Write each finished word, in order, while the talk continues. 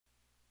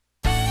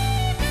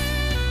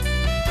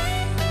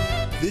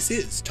This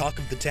is Talk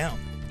of the Town,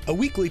 a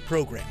weekly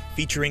program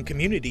featuring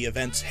community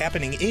events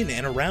happening in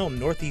and around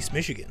Northeast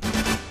Michigan.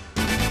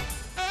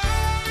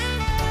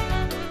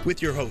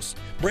 With your host,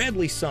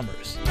 Bradley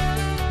Summers.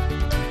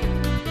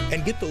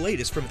 And get the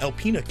latest from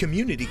Alpena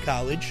Community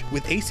College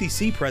with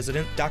ACC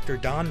President Dr.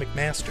 Don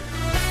McMaster.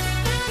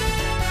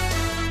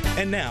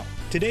 And now,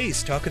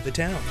 today's Talk of the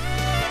Town.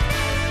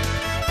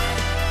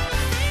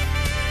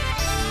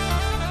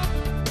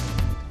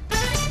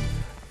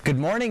 Good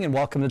morning and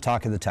welcome to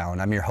Talk of the Town.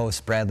 I'm your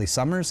host, Bradley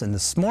Summers, and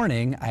this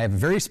morning I have a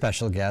very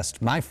special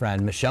guest, my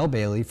friend Michelle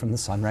Bailey from the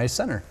Sunrise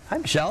Center. Hi,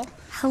 Michelle.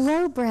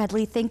 Hello,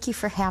 Bradley. Thank you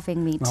for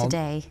having me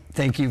today.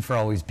 Thank you for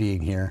always being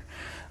here.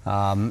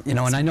 And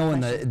I know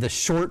in the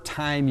short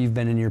time you've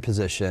been in your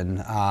position,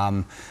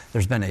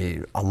 there's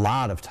been a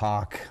lot of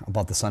talk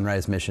about the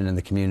Sunrise mission in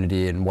the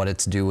community and what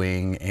it's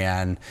doing,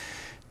 and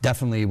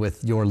definitely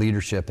with your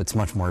leadership, it's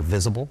much more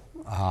visible,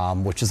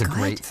 which is a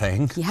great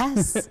thing.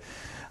 Yes.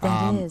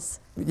 That is.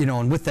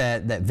 And with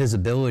that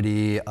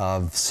visibility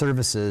of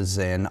services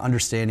and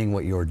understanding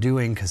what you're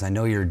doing, because I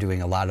know you're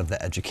doing a lot of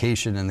the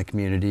education in the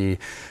community,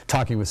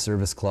 talking with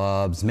service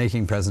clubs,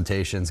 making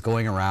presentations,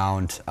 going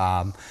around,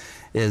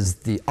 is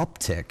the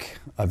uptick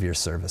of your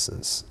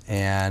services.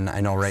 And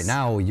I know right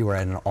now you are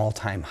at an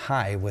all-time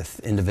high with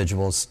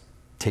individuals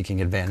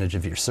taking advantage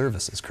of your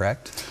services,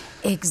 correct?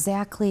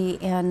 Exactly,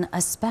 and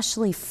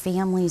especially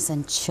families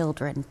and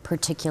children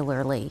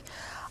particularly.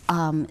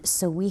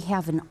 So we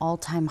have an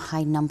all-time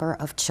high number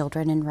of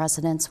children in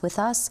residence with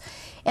us,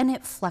 and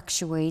it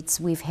fluctuates.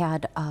 We've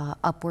had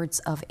upwards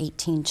of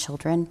 18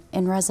 children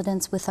in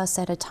residence with us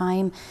at a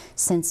time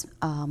since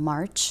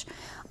March.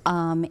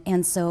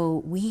 And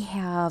so we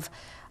have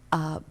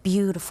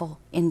beautiful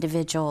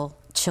individual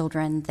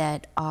children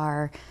that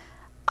are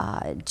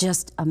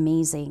just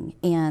amazing,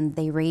 and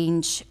they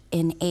range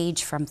in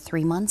age from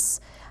 3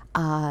 months.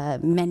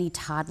 Many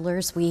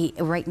toddlers.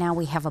 Right now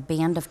we have a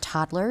band of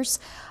toddlers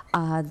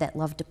that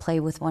love to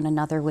play with one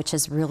another, which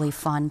is really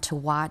fun to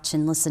watch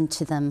and listen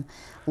to them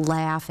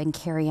laugh and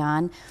carry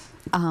on.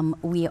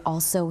 We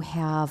also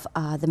have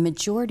the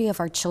majority of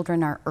our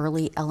children are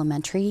early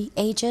elementary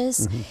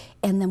ages,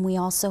 and then we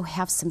also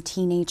have some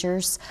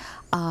teenagers,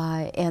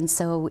 and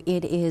so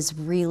it is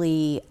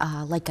really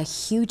like a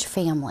huge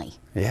family.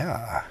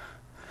 Yeah.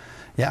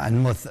 Yeah,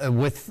 and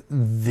with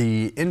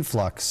the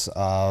influx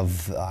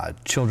of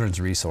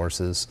children's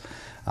resources,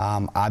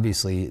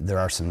 obviously there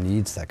are some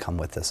needs that come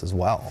with this as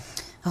well.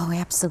 Oh,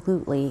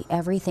 absolutely.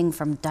 Everything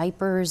from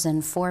diapers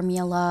and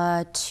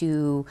formula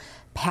to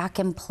pack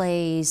and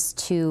plays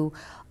to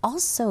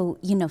also,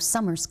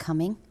 summer's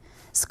coming.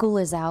 School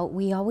is out.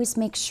 We always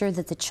make sure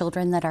that the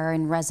children that are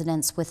in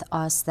residence with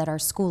us that are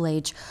school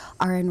age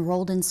are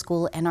enrolled in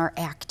school and are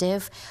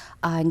active,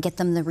 and get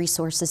them the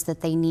resources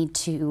that they need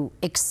to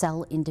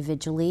excel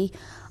individually.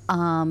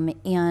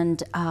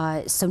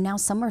 So now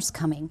summer's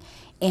coming,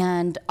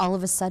 and all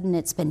of a sudden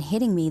it's been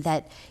hitting me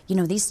that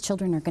these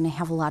children are going to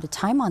have a lot of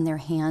time on their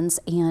hands,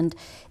 and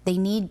they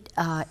need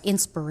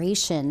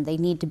inspiration, they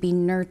need to be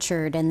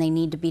nurtured, and they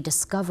need to be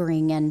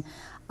discovering and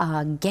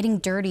getting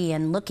dirty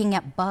and looking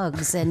at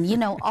bugs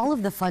and all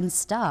of the fun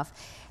stuff.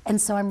 And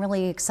so I'm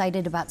really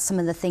excited about some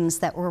of the things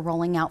that we're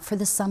rolling out for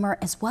the summer,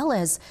 as well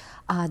as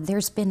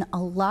there's been a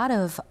lot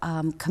of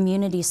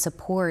community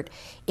support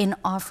in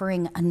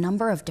offering a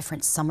number of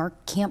different summer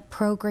camp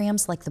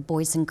programs like the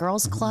Boys and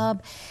Girls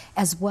Club,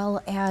 as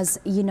well as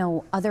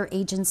other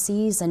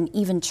agencies and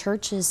even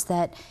churches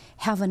that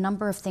have a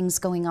number of things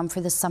going on for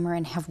the summer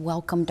and have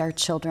welcomed our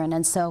children.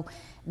 And so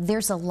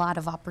there's a lot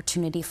of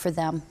opportunity for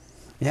them.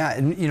 Yeah,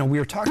 and we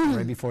were talking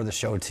right before the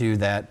show too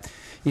that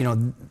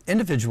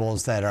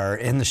individuals that are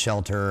in the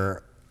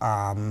shelter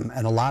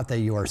and a lot that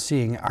you are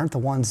seeing aren't the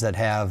ones that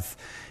have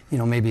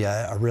maybe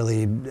a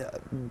really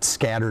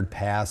scattered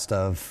past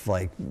of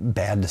like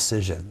bad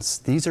decisions.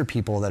 These are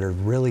people that are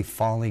really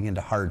falling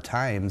into hard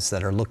times,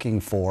 that are looking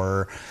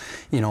for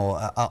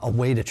a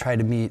way to try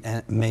to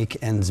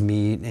make ends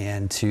meet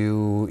and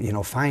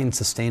to find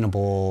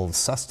sustainable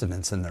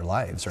sustenance in their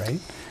lives,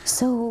 right?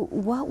 So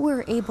what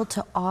we're able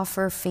to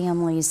offer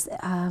families,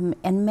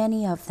 and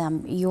many of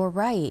them, you're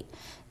right,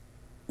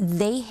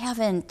 they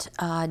haven't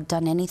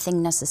done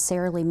anything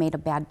necessarily, made a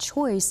bad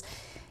choice.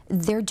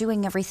 They're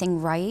doing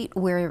everything right,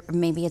 where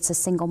maybe it's a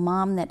single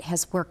mom that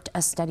has worked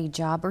a steady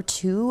job or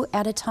two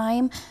at a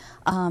time,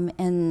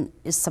 and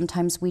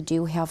sometimes we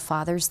do have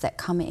fathers that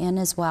come in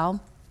as well,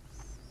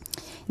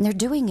 and they're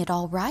doing it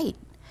all right,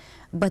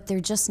 but they're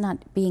just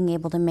not being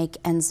able to make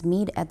ends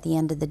meet at the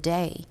end of the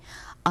day.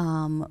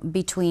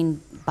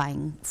 Between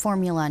buying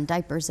formula and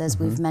diapers, as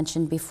we've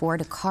mentioned before,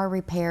 to car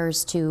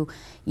repairs, to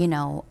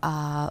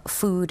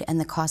food and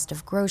the cost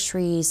of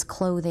groceries,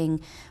 clothing,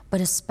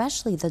 but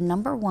especially the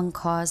 #1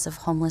 cause of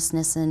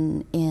homelessness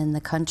in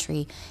the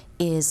country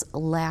is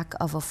lack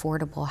of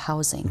affordable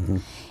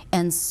housing.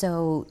 And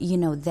so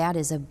that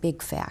is a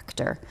big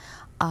factor.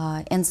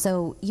 And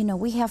so,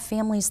 we have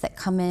families that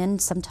come in.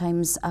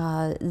 Sometimes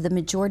the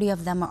majority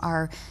of them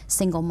are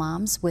single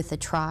moms with a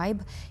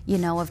tribe,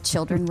 of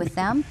children with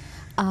them.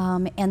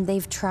 And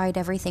they've tried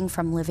everything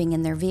from living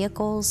in their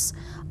vehicles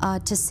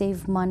to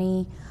save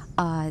money.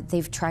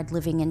 They've tried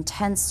living in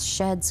tents,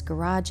 sheds,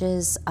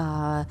 garages,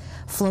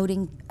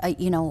 floating,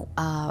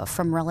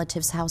 from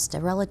relative's house to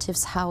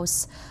relative's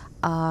house.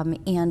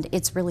 And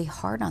it's really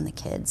hard on the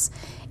kids.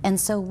 And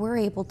so we're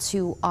able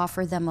to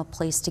offer them a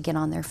place to get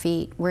on their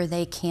feet where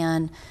they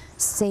can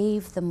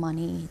save the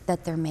money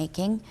that they're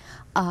making,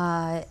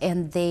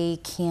 and they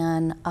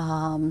can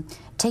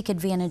take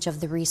advantage of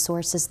the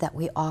resources that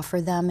we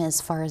offer them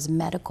as far as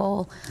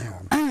medical,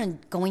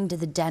 going to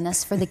the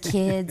dentist for the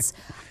kids,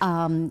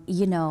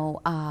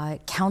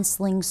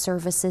 counseling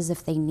services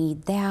if they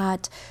need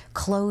that,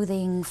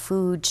 clothing,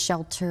 food,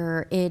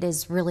 shelter. It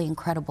is really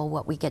incredible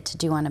what we get to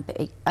do on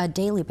a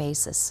daily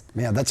basis.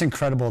 Yeah, that's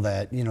incredible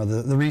that,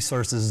 the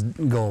resources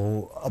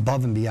go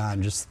above and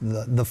beyond just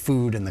the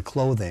food and the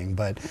clothing,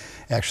 but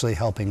actually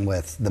helping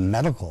with the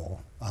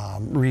medical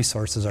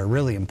resources are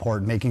really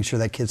important, making sure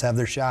that kids have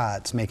their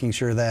shots, making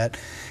sure that,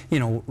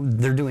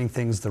 they're doing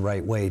things the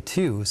right way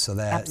too, so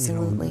that,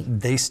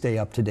 they stay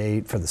up to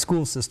date for the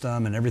school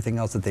system and everything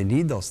else that they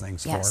need those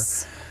things for.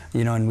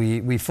 And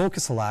we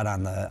focus a lot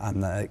on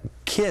the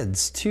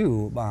kids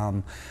too,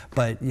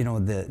 but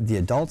the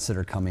adults that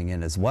are coming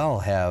in as well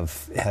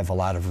have a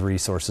lot of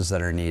resources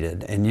that are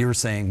needed. And you were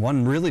saying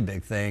one really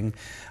big thing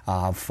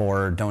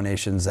for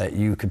donations that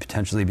you could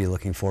potentially be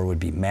looking for would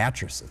be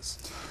mattresses.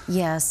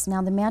 Yes,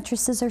 now the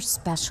mattresses are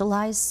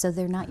specialized, so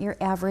they're not your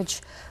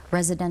average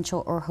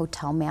residential or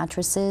hotel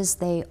mattresses.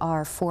 They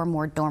are for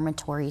more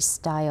dormitory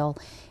style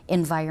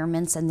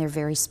environments, and they're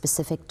very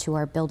specific to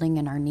our building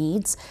and our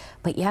needs.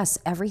 But yes,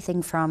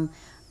 everything from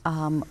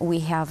we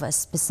have a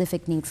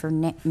specific need for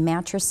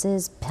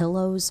mattresses,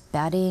 pillows,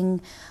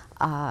 bedding,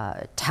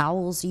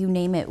 towels, you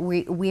name it.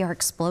 We are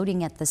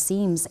exploding at the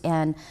seams,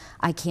 and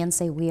I can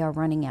say we are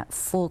running at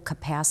full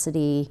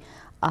capacity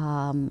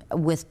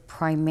with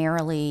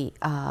primarily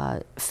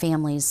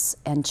families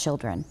and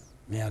children.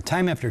 Yeah,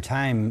 time after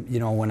time,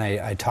 when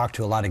I talk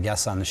to a lot of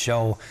guests on the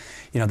show,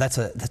 that's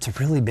a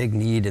really big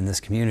need in this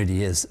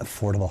community is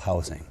affordable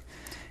housing.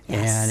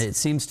 Yes. And it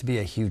seems to be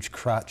a huge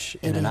crutch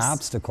and an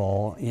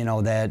obstacle,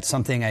 that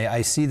something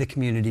I see the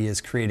community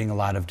is creating a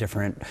lot of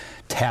different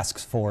task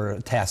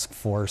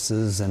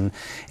forces and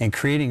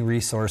creating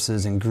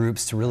resources and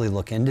groups to really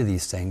look into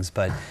these things.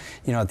 But,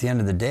 at the end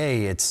of the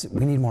day,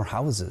 we need more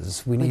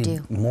houses. We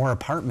need more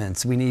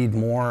apartments. We need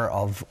more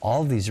of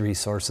all these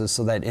resources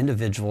so that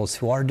individuals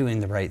who are doing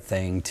the right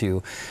thing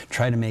to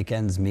try to make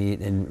ends meet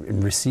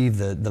and receive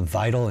the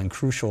vital and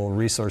crucial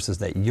resources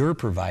that you're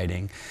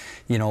providing,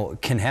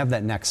 can have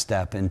that next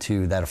step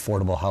into that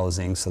affordable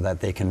housing so that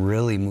they can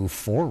really move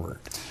forward.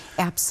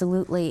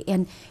 Absolutely.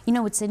 And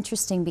it's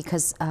interesting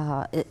because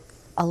a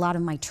lot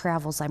of my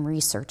travels I'm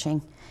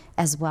researching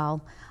as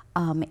well.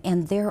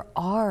 And there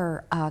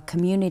are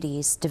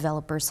communities,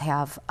 developers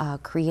have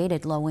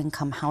created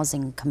low-income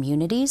housing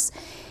communities.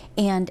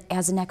 And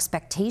as an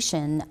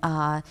expectation,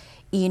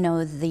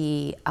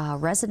 the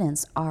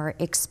residents are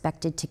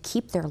expected to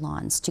keep their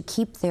lawns,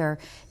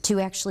 to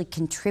actually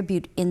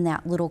contribute in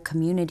that little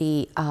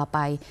community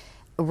by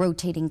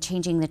rotating,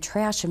 changing the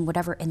trash and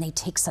whatever, and they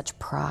take such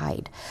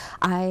pride.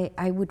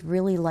 I would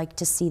really like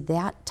to see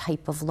that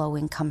type of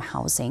low-income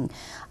housing,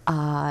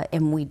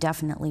 and we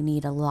definitely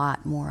need a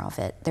lot more of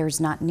it. There's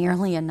not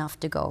nearly enough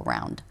to go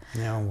around.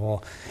 Yeah,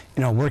 well,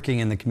 working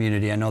in the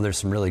community, I know there's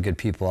some really good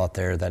people out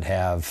there that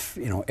have,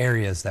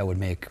 areas that would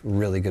make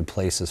really good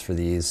places for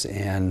these.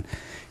 And,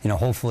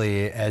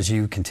 hopefully as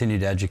you continue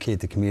to educate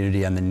the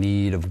community on the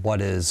need of what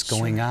is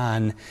going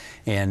on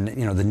and,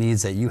 the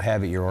needs that you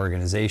have at your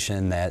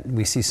organization, that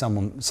we see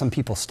some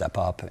people step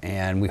up,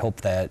 and we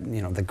hope that,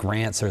 the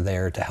grants are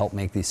there to help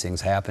make these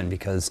things happen,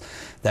 because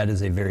that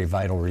is a very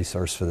vital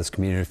resource for this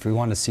community. If we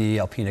want to see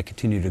Alpena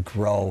continue to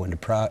grow and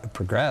to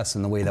progress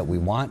in the way that we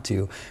want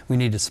to, we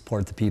need to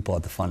support the people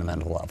at the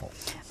fundamental level.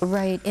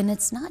 Right, and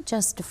it's not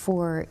just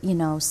for,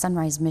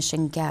 Sunrise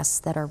Mission guests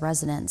that are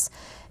residents.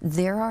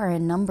 There are a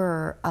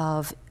number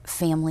of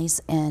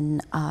families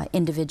and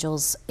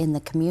individuals in the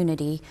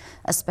community,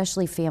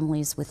 especially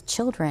families with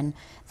children,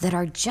 that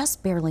are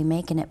just barely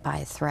making it by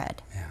a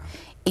thread. Yeah.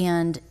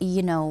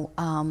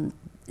 And,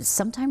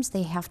 sometimes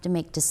they have to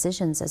make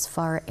decisions as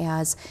far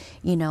as,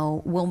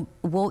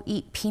 we'll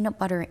eat peanut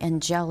butter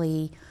and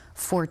jelly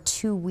for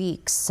 2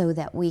 weeks so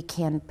that we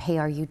can pay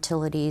our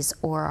utilities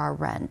or our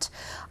rent.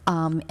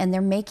 And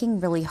they're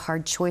making really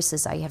hard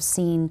choices. I have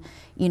seen,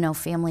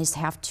 families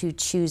have to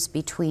choose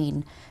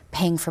between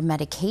paying for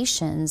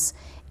medications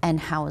and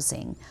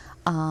housing.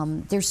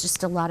 There's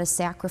just a lot of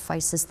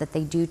sacrifices that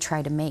they do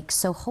try to make.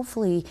 So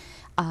hopefully,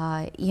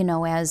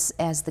 as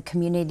the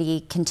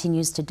community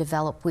continues to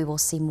develop, we will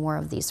see more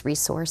of these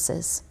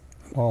resources.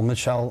 Well,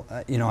 Michelle,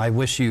 I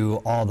wish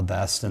you all the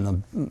best and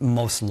the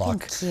most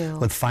luck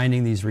with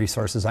finding these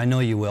resources. I know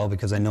you will,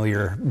 because I know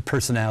your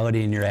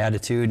personality and your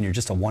attitude, and you're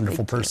just a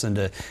wonderful person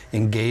to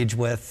engage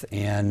with.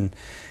 And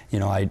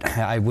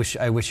I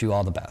wish you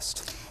all the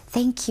best.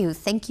 Thank you.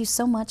 Thank you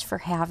so much for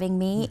having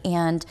me.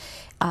 And,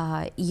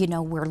 you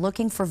know, we're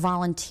looking for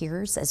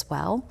volunteers as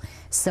well.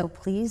 So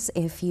please,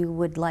 if you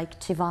would like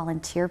to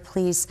volunteer,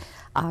 please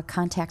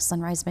contact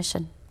Sunrise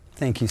Mission.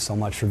 Thank you so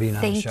much for being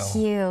on the show.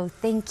 Thank you.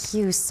 Thank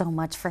you so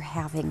much for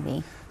having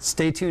me.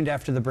 Stay tuned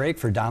after the break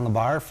for Don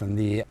LaBar from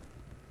the...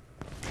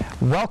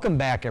 Welcome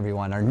back,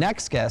 everyone. Our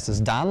next guest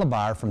is Don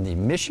LaBar from the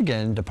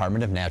Michigan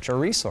Department of Natural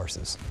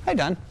Resources. Hi,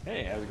 Don.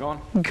 Hey, how's it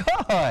going?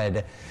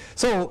 Good.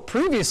 So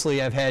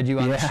previously I've had you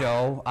on the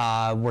show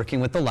working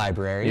with the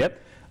library.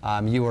 Yep.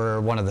 You were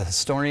one of the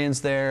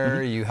historians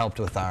there. You helped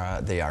with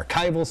the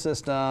archival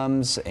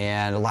systems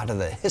and a lot of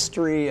the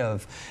history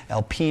of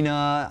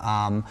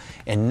Alpena.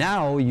 And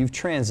now you've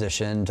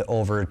transitioned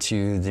over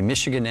to the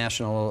Michigan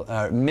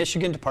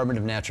Department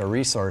of Natural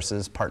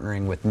Resources,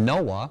 partnering with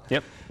NOAA.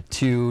 Yep.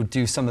 To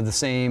do some of the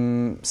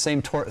same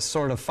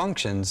sort of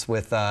functions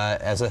with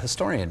as a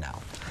historian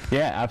now.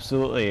 Yeah,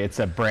 absolutely. It's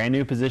a brand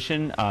new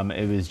position.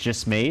 It was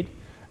just made,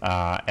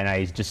 and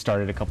I just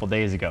started a couple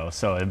days ago.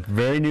 So I'm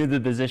very new to the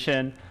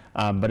position,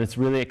 but it's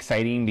really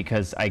exciting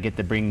because I get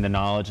to bring the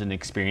knowledge and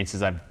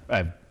experiences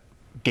I've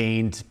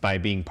gained by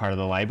being part of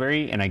the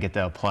library, and I get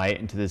to apply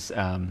it into this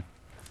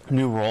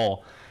new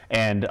role.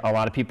 And a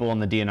lot of people on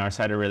the DNR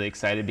side are really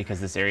excited because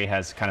this area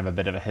has kind of a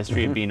bit of a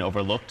history of being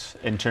overlooked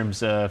in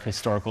terms of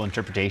historical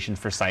interpretation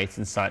for sites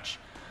and such.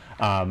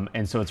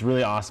 And so it's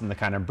really awesome to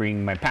kind of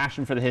bring my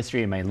passion for the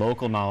history and my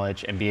local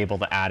knowledge and be able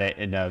to add it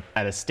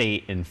at a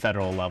state and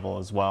federal level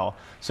as well.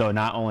 So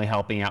not only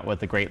helping out with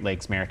the Great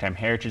Lakes Maritime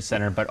Heritage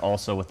Center, but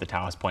also with the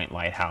Tawas Point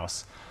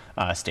Lighthouse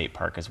State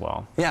Park as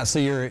well. Yeah, so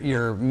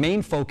your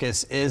main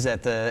focus is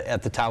at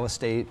the Tawas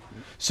State.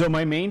 So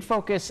my main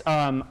focus,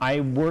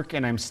 I work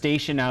and I'm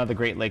stationed out of the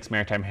Great Lakes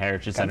Maritime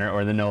Heritage Center,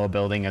 or the NOAA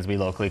building as we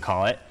locally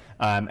call it.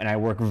 And I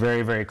work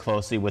very, very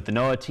closely with the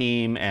NOAA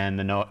team and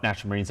the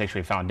National Marine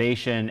Sanctuary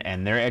Foundation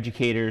and their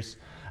educators.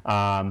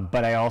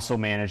 But I also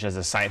manage, as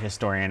a site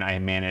historian, I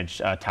manage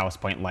Tawas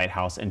Point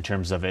Lighthouse in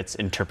terms of its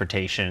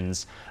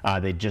interpretations.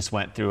 They just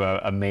went through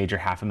a major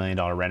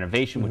 $500,000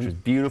 renovation, which was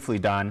beautifully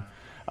done.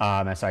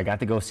 And so I got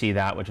to go see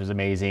that, which was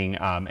amazing.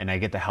 And I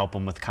get to help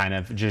them with kind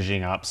of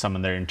zhuzhing up some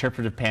of their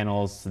interpretive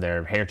panels,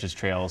 their heritage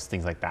trails,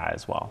 things like that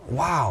as well.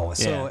 Wow.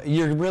 So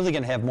you're really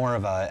going to have more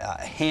of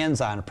a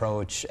hands-on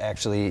approach,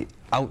 actually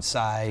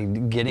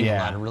outside, getting a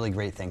lot of really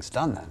great things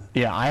done then.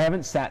 Yeah, I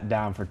haven't sat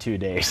down for 2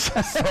 days.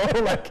 So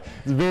like,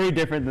 it's very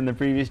different than the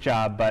previous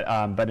job,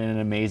 but in an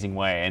amazing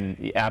way.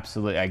 And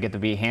absolutely, I get to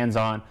be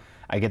hands-on.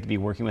 I get to be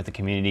working with the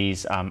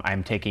communities.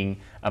 I'm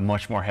taking a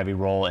much more heavy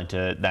role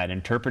into that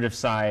interpretive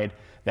side,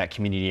 that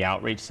community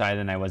outreach side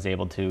than I was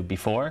able to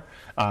before.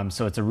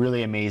 So it's a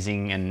really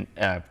amazing and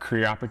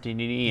career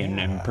opportunity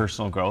and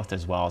personal growth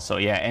as well. So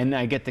yeah, and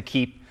I get to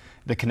keep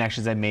the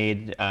connections I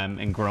made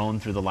and grown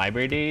through the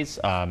library days,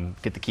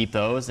 get to keep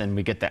those, and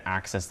we get to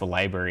access the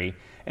library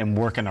and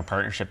work in a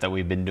partnership that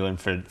we've been doing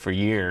for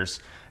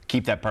years.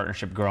 Keep that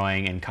partnership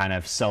growing and kind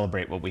of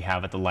celebrate what we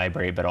have at the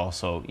library, but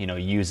also, you know,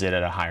 use it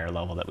at a higher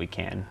level that we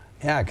can.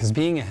 Yeah, because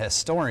being a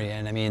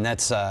historian, I mean,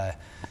 that's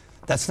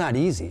not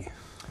easy.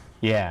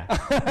 Yeah,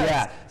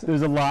 yeah. So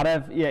there's a lot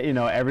of, you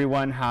know,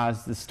 everyone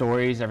has the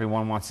stories.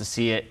 Everyone wants to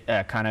see it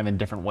kind of in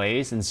different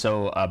ways, and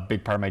so a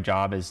big part of my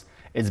job is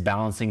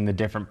balancing the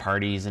different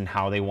parties and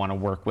how they want to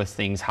work with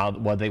things,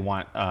 what they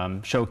want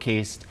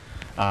showcased.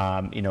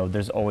 You know,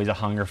 there's always a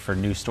hunger for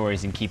new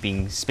stories and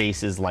keeping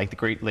spaces like the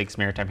Great Lakes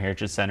Maritime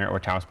Heritage Center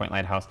or Tawas Point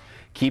Lighthouse,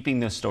 keeping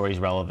those stories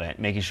relevant,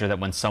 making sure that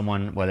when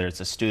someone, whether it's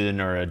a student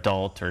or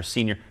adult or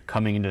senior,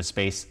 coming into a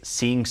space,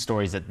 seeing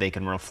stories that they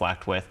can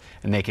reflect with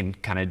and they can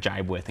kind of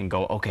jibe with and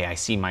go, okay, I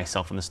see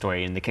myself in the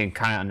story, and they can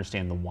kind of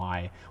understand the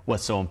why,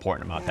 what's so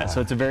important about that.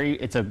 So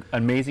it's an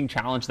amazing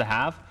challenge to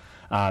have,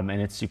 and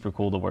it's super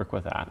cool to work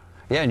with that.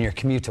 Yeah, and your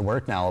commute to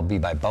work now will be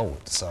by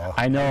boat, so.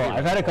 I know.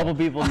 I've had a couple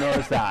people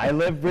notice that. I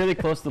live really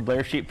close to the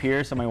Blair Street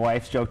Pier, so my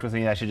wife's joked with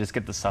me that I should just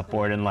get the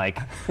supboard and like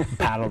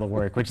paddle to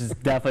work, which is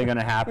definitely going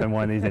to happen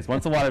one of these days.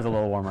 Once the water's a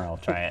little warmer, I'll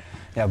try it.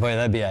 Yeah, boy,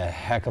 that'd be a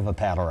heck of a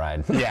paddle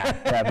ride. Yeah,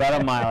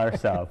 about a mile or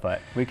so, but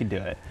we can do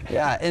it.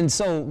 Yeah, and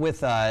so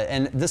with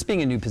and this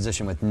being a new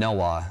position with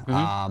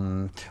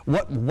NOAA,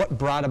 what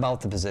brought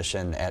about the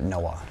position at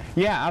NOAA?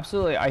 Yeah,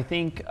 absolutely. I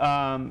think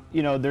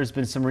you know, there's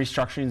been some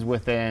restructurings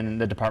within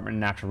the Department of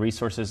Natural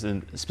Resources,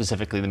 and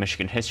specifically the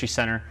Michigan History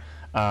Center.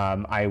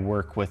 I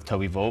work with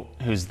Toby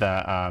Vogt, who's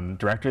the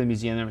director of the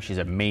museum. She's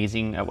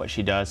amazing at what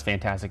she does,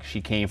 fantastic.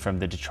 She came from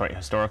the Detroit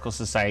Historical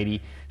Society.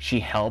 She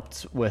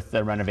helped with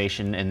the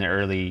renovation in the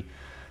early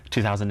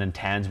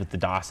 2010s with the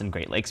Dawson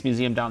Great Lakes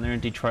Museum down there in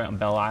Detroit on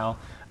Belle Isle.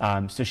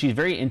 So she's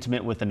very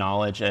intimate with the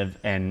knowledge of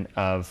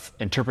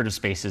interpretive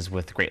spaces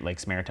with Great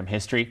Lakes maritime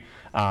history.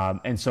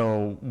 And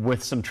so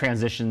with some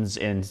transitions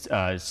in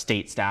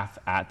state staff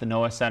at the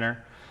NOAA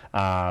Center,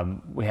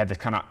 we had this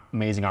kind of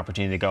amazing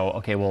opportunity to go,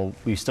 okay, well,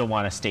 we still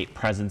want a state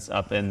presence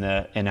up in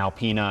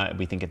Alpena.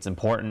 We think it's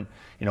important.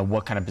 You know,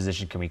 what kind of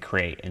position can we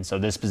create? And so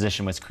this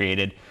position was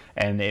created,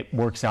 and it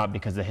works out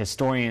because the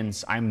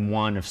historians, I'm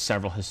one of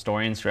several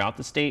historians throughout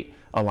the state.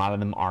 A lot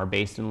of them are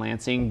based in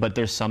Lansing, but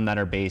there's some that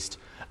are based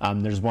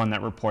There's one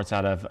that reports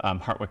out of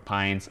Hartwick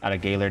Pines, out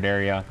of Gaylord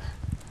area.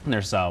 And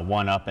there's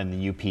one up in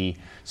the UP.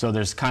 So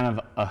there's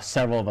kind of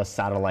several of us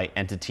satellite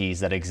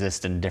entities that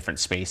exist in different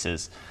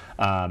spaces.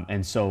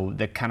 And so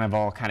that kind of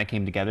all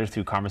came together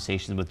through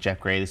conversations with Jeff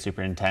Gray, the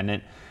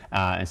superintendent,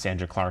 and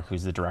Sandra Clark,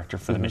 who's the director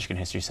for the Michigan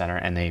History Center.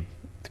 And they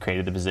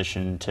created the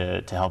position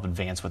to help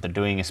advance what they're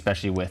doing,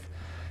 especially with,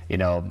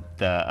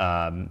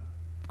 the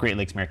Great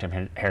Lakes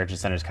Maritime Heritage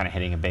Center is kind of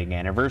hitting a big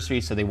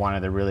anniversary. So they wanted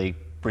to really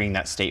bring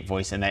that state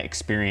voice and that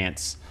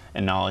experience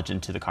and knowledge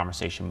into the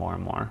conversation more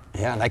and more.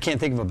 Yeah, and I can't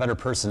think of a better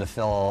person to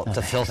fill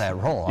that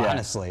role, Yeah.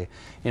 honestly.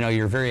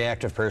 You're a very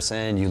active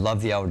person, you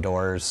love the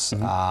outdoors,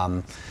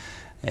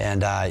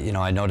 and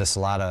I notice a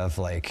lot of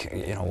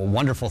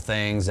wonderful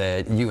things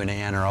that you and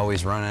Ann are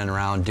always running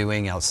around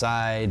doing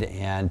outside,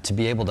 and to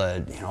be able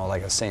to,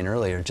 like I was saying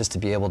earlier, just to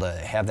be able to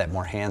have that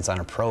more hands-on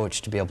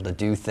approach, to be able to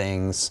do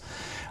things.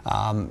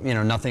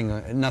 Nothing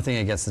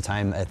against the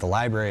time at the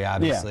library,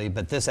 obviously,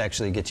 but this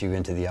actually gets you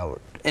into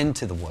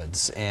the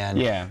woods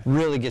and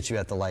really gets you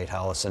at the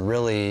lighthouse and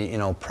really,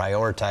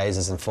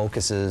 prioritizes and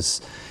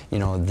focuses,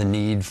 the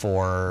need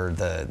for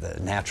the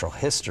natural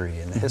history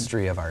and the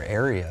history of our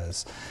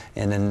areas.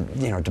 And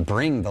then, to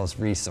bring those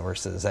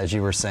resources, as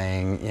you were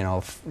saying,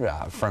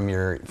 from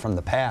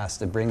the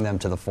past and bring them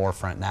to the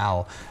forefront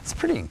now, it's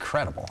pretty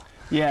incredible.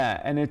 Yeah,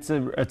 and it's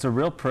a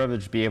real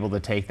privilege to be able to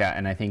take that,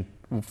 and I think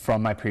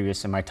from my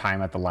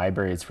time at the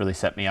library, it's really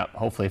set me up,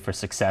 hopefully, for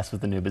success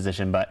with the new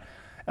position. But,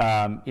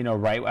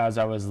 right as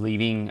I was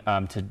leaving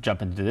to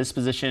jump into this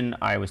position,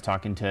 I was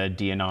talking to a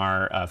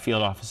DNR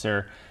field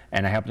officer,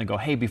 and I happened to go,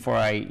 hey, before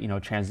I,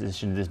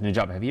 transition to this new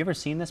job, have you ever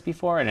seen this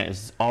before? And it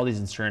was all these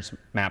insurance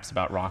maps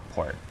about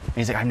Rockport. And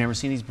he's like, I've never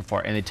seen these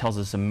before. And it tells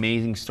this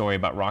amazing story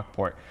about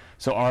Rockport.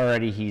 So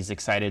already he's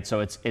excited.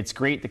 So it's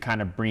great to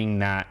kind of bring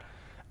that,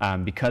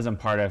 because I'm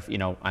part of,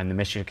 I'm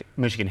the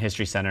Michigan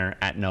History Center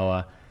at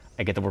NOAA.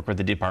 I get to work with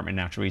the Department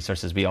of Natural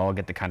Resources. We all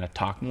get to kind of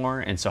talk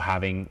more, and so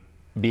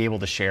be able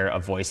to share a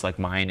voice like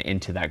mine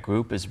into that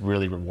group is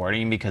really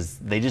rewarding because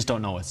they just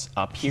don't know what's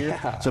up here.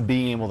 Yeah. So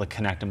being able to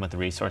connect them with the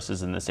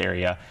resources in this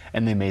area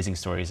and the amazing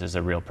stories is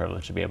a real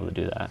privilege to be able to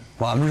do that.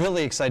 Well, I'm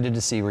really excited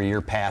to see where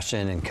your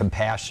passion and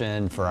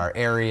compassion for our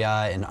area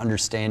and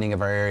understanding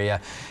of our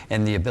area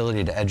and the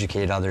ability to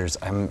educate others,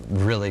 I'm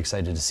really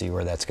excited to see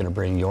where that's going to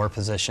bring your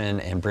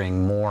position and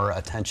bring more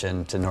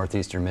attention to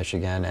Northeastern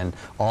Michigan and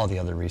all the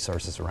other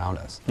resources around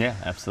us. Yeah,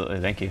 absolutely.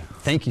 Thank you.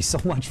 Thank you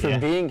so much for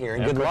being here,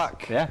 and good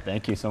luck. Yeah,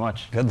 thank you so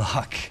much. Good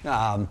luck.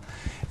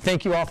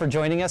 Thank you all for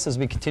joining us as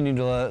we continue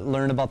to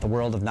learn about the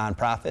world of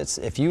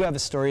nonprofits. If you have a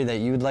story that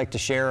you would like to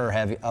share or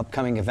have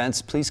upcoming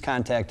events, please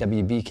contact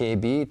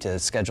WBKB to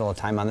schedule a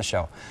time on the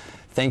show.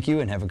 Thank you,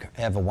 and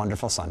have a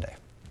wonderful Sunday.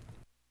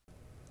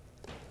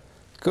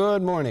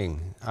 Good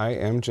morning. I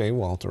am Jay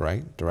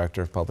Walterwright,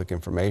 Director of Public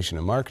Information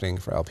and Marketing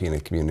for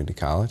Alpena Community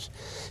College,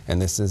 and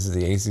this is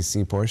the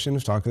ACC portion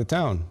of Talk of the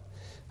Town.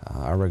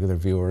 Our regular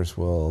viewers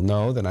will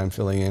know that I'm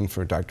filling in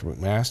for Dr.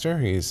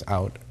 McMaster. He's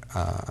out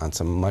on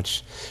some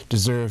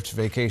much-deserved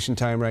vacation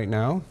time right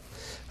now.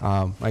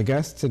 My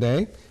guest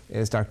today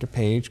is Dr.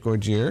 Paige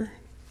Gorgier.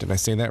 Did I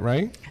say that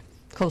right?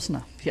 Close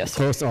enough, yes.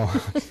 Close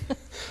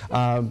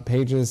enough.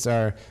 Paige is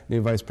our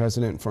new Vice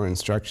President for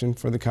Instruction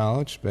for the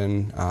college.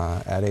 Been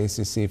at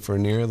ACC for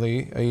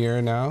nearly a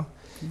year now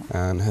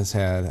and has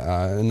had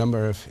a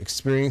number of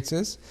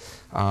experiences.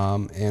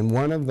 And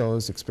one of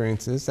those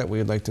experiences that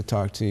we'd like to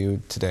talk to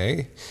you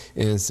today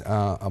is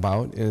an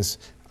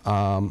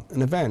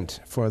event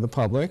for the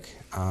public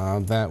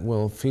that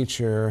will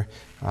feature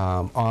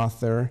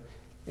author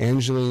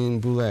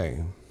Angeline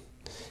Boulay.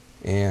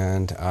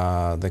 And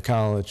the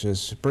college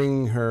is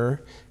bringing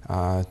her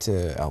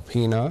to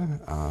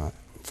Alpena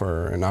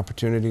for an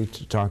opportunity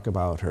to talk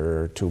about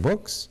her 2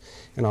 books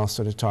and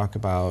also to talk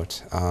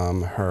about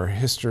her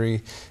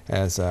history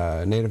as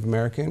a Native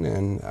American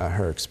and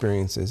her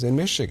experiences in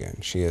Michigan.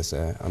 She is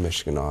a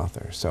Michigan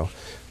author. So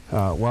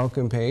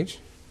welcome, Paige.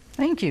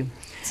 Thank you.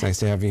 It's nice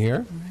to have you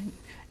here. All right.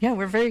 Yeah,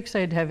 we're very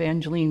excited to have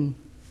Angeline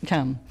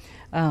come.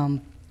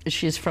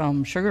 She's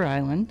from Sugar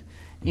Island,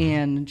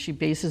 and she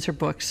bases her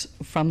books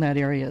from that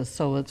area,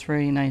 so it's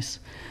very nice.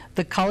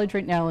 The college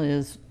right now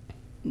is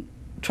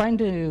trying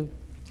to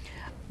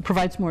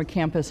provide some more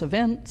campus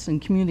events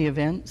and community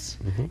events,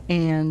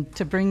 and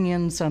to bring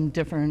in some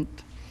different,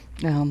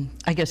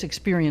 I guess,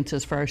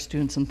 experiences for our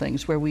students and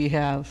things where we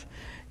have,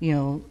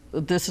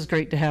 this is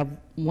great to have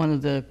one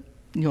of the,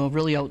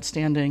 really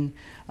outstanding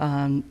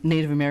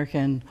Native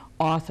American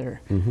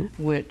author,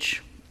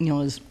 which,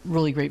 is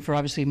really great for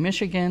obviously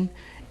Michigan,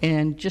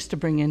 and just to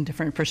bring in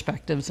different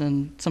perspectives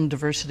and some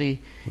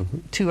diversity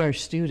to our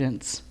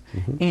students.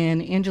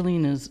 And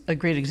Angeline is a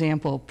great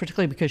example,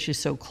 particularly because she's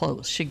so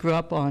close. She grew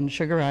up on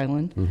Sugar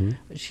Island.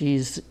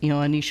 She's, an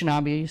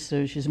Anishinaabe,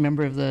 so she's a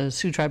member of the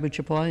Sioux Tribe of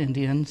Chippewa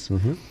Indians.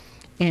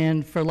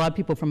 And for a lot of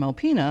people from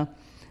Alpena,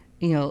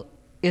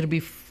 it'll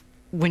be,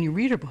 when you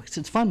read her books,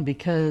 it's fun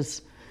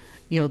because,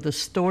 the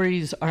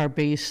stories are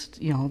based,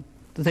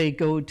 they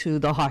go to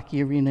the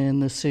hockey arena in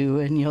the Sioux,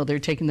 and they're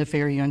taking the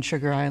ferry on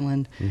Sugar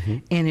Island,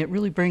 and it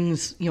really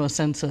brings a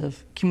sense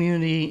of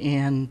community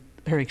and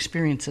her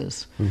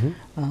experiences,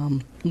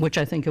 which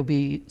I think will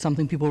be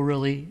something people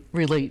really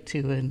relate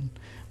to, and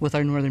with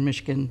our Northern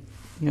Michigan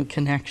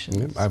connections.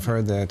 Yep. I've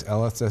heard that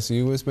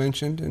LSSU was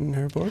mentioned in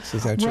her books.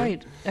 Is that true?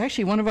 Right.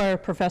 Actually, one of our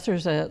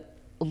professors at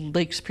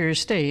Lake Superior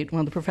State,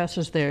 one of the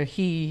professors there,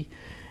 he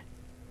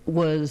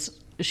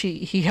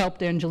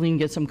helped Angeline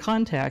get some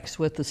contacts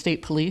with the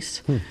state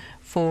police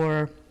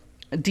for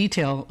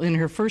detail in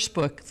her first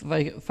book,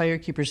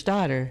 Firekeeper's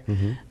Daughter.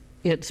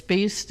 It's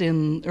based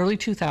in early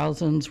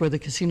 2000s, where the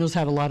casinos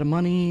had a lot of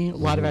money, a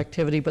lot of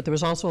activity, but there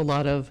was also a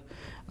lot of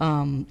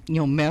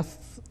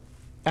meth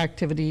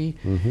activity.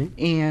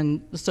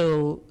 And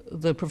so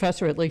the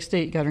professor at Lake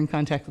State got her in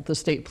contact with the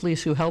state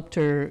police, who helped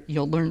her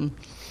learn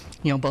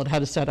about how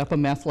to set up a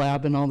meth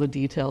lab and all the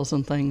details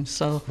and things.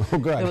 So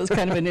it was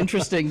kind of an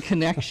interesting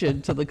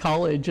connection to the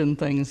college and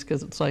things,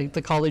 because it's like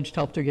the college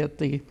helped her get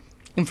the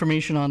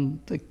information on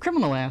the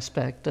criminal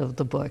aspect of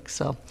the book.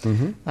 So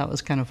that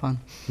was kind of fun.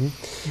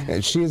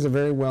 And she is a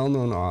very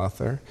well-known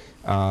author,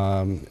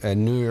 a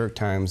New York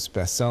Times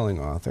best-selling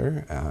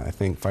author. I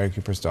think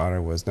Firekeeper's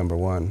Daughter was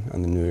 #1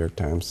 on the New York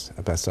Times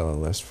bestseller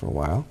list for a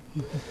while.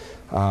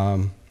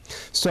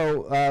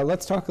 So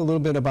let's talk a little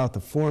bit about the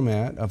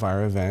format of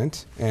our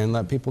event and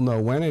let people know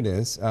when it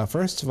is.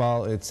 First of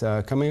all, it's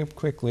coming up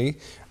quickly,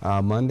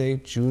 Monday,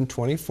 June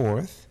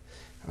 24th.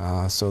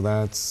 So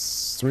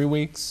that's 3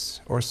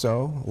 weeks or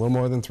so, a little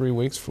more than 3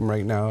 weeks from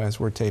right now as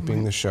we're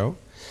taping the show.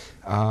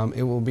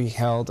 It will be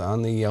held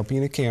on the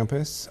Alpena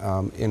campus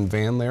in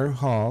Van Laer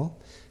Hall.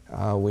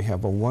 We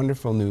have a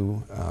wonderful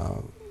new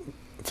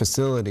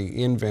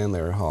facility in Van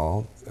Laer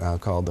Hall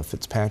called the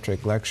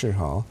Fitzpatrick Lecture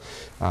Hall,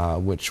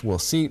 which will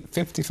seat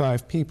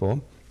 55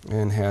 people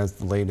and has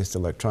the latest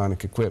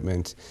electronic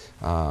equipment.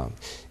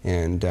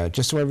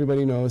 Just so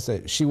everybody knows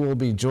that she will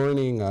be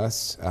joining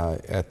us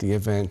at the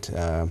event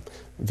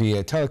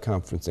via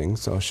teleconferencing.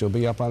 So she'll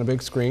be up on a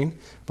big screen,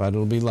 but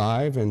it'll be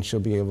live and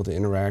she'll be able to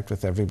interact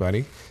with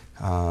everybody.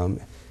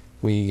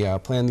 We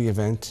plan the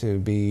event to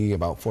be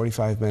about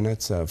 45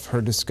 minutes of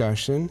her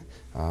discussion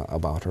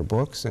about her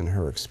books and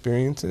her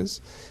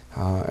experiences,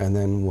 and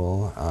then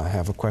we'll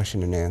have a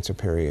question and answer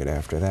period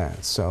after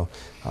that. So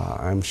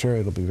I'm sure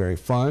it'll be very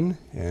fun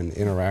and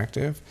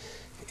interactive,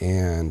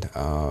 and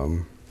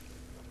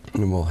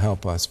will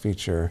help us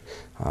feature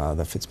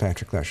the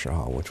Fitzpatrick Lecture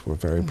Hall, which we're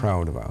very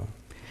proud about.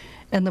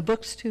 And the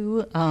books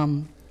too,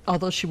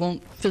 although she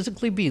won't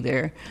physically be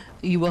there,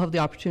 you will have the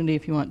opportunity,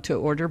 if you want, to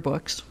order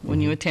books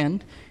when you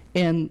attend.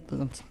 And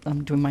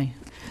I'm doing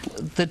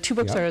the two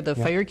books are the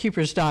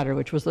Firekeeper's Daughter,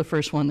 which was the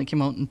first one that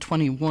came out in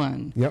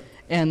 21.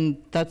 And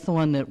that's the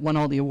one that won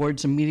all the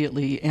awards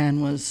immediately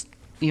and was,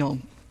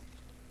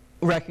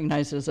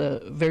 recognized as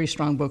a very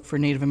strong book for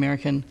Native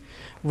American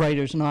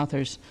writers and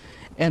authors.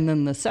 And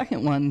then the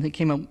second one that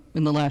came out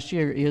in the last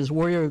year is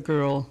Warrior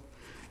Girl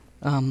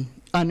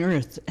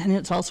Unearthed, and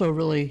it's also a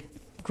really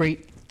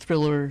great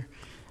thriller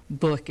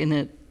book.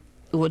 And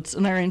what's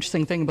another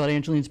interesting thing about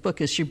Angeline's book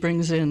is she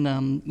brings in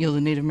the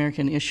Native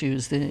American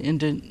issues.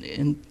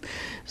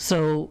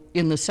 So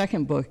in the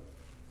second book,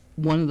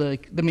 one of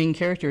the main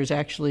characters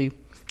actually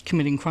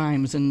committing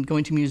crimes and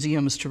going to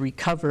museums to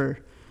recover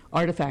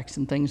artifacts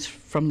and things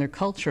from their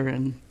culture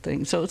and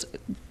things. So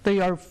they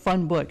are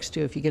fun books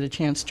too. If you get a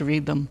chance to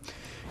read them,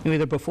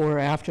 either before or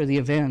after the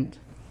event,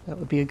 that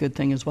would be a good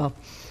thing as well.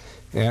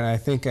 And I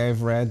think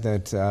I've read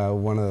that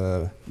one of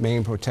the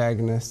main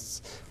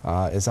protagonists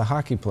is a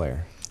hockey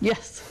player.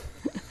 Yes.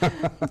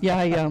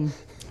 Yeah,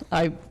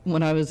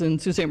 when I was in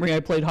Sault Ste. Marie, I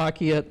played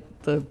hockey at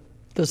the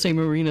same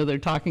arena they're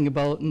talking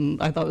about,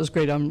 and I thought it was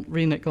great. I'm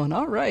reading it going,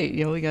 all right,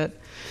 we got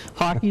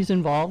hockey's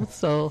involved,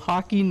 so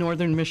hockey,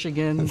 Northern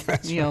Michigan,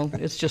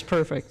 it's just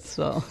perfect.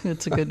 So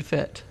it's a good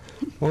fit.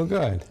 Well,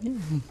 good.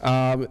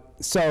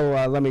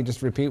 So let me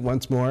just repeat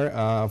once more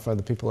for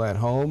the people at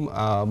home.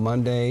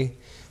 Monday,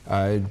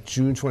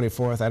 June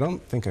 24th. I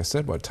don't think I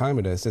said what time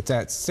it is. It's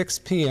at 6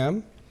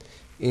 p.m.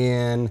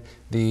 in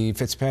the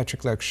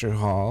Fitzpatrick Lecture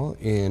Hall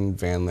in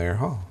Van Laer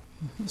Hall.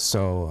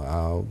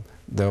 So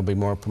there'll be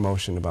more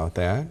promotion about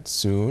that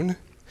soon.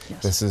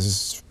 Yes. This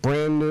is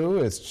brand new.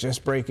 It's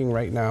just breaking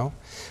right now.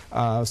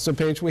 So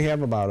Paige, we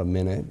have about a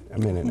minute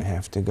and a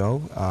half to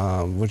go.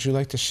 Would you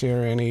like to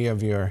share any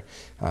of your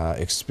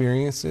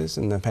experiences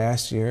in the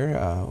past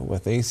year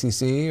with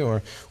ACC,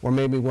 or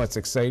maybe what's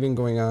exciting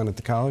going on at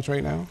the college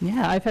right now?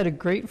 Yeah, I've had a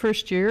great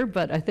first year,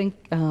 but I think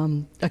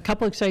a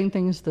couple exciting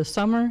things this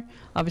summer.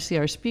 Obviously,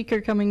 our speaker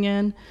coming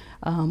in.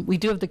 We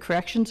do have the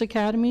Corrections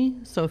Academy,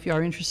 so if you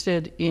are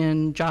interested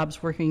in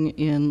jobs working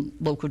in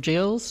local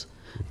jails,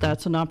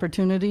 that's an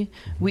opportunity.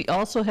 We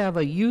also have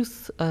a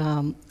youth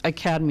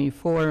academy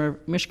for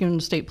Michigan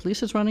State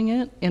Police is running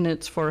it, and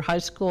it's for high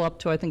school up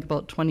to, I think,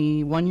 about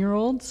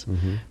 21-year-olds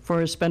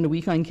for spend a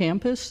week on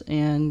campus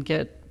and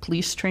get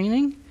police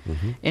training.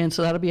 And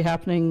so that'll be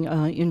happening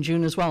in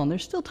June as well. And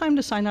there's still time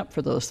to sign up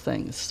for those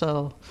things.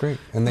 So Great.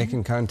 And they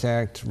can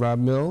contact Rob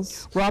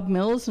Mills? Rob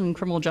Mills in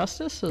Criminal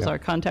Justice is our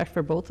contact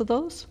for both of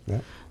those.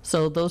 Yep.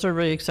 So those are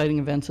really exciting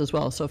events as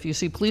well. So if you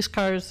see police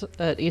cars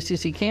at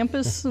ACC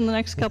campus in the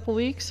next couple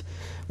weeks,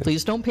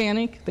 please don't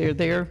panic. They're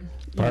there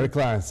Part of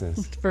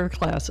classes. for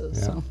classes.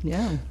 Yeah. So,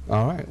 yeah.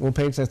 All right. Well,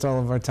 Paige, that's all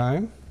of our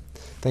time.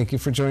 Thank you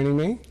for joining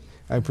me.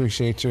 I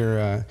appreciate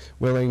your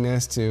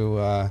willingness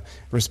to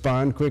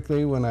respond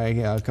quickly when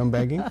I come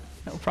begging.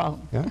 No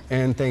problem. Yeah.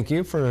 And thank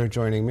you for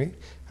joining me.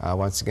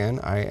 Once again,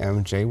 I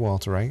am Jay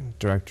Walterwright,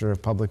 Director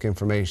of Public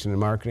Information and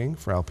Marketing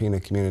for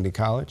Alpena Community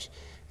College,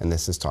 and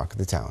this is Talk of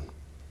the Town.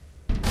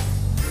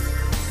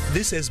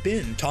 This has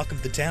been Talk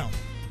of the Town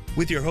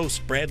with your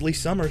host Bradley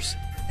Summers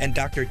and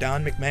Dr.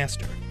 Don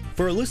McMaster.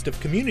 For a list of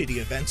community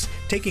events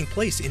taking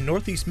place in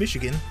Northeast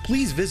Michigan,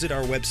 please visit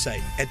our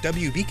website at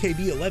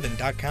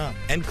WBKB11.com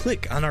and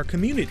click on our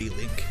community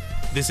link.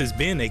 This has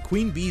been a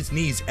Queen Bee's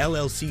Knees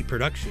LLC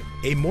production,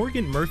 a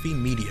Morgan Murphy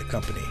media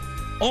company.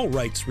 All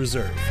rights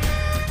reserved.